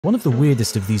One of the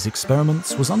weirdest of these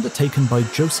experiments was undertaken by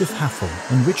Joseph Haffel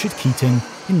and Richard Keating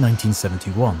in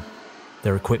 1971.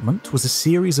 Their equipment was a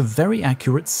series of very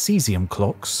accurate cesium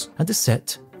clocks and a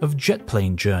set of jet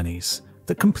plane journeys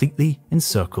that completely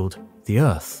encircled the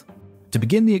Earth. To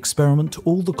begin the experiment,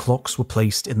 all the clocks were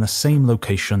placed in the same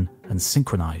location and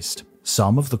synchronized.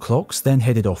 Some of the clocks then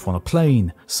headed off on a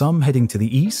plane, some heading to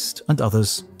the east and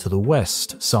others to the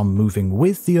west, some moving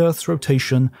with the Earth's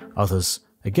rotation, others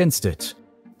against it.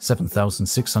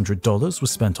 $7,600 was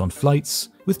spent on flights,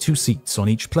 with 2 seats on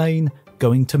each plane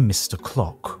going to Mr.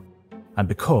 Clock. And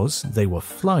because they were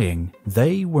flying,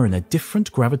 they were in a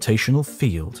different gravitational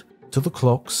field to the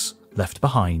clocks left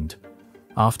behind.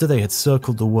 After they had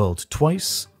circled the world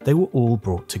twice, they were all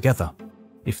brought together.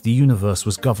 If the universe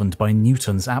was governed by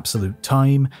Newton's absolute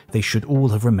time, they should all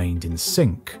have remained in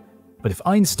sync. But if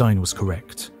Einstein was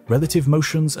correct, relative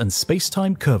motions and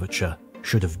spacetime curvature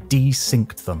should have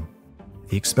de-synced them.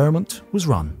 The experiment was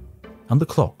run, and the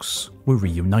clocks were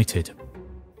reunited.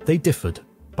 They differed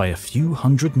by a few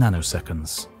hundred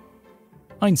nanoseconds.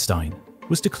 Einstein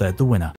was declared the winner.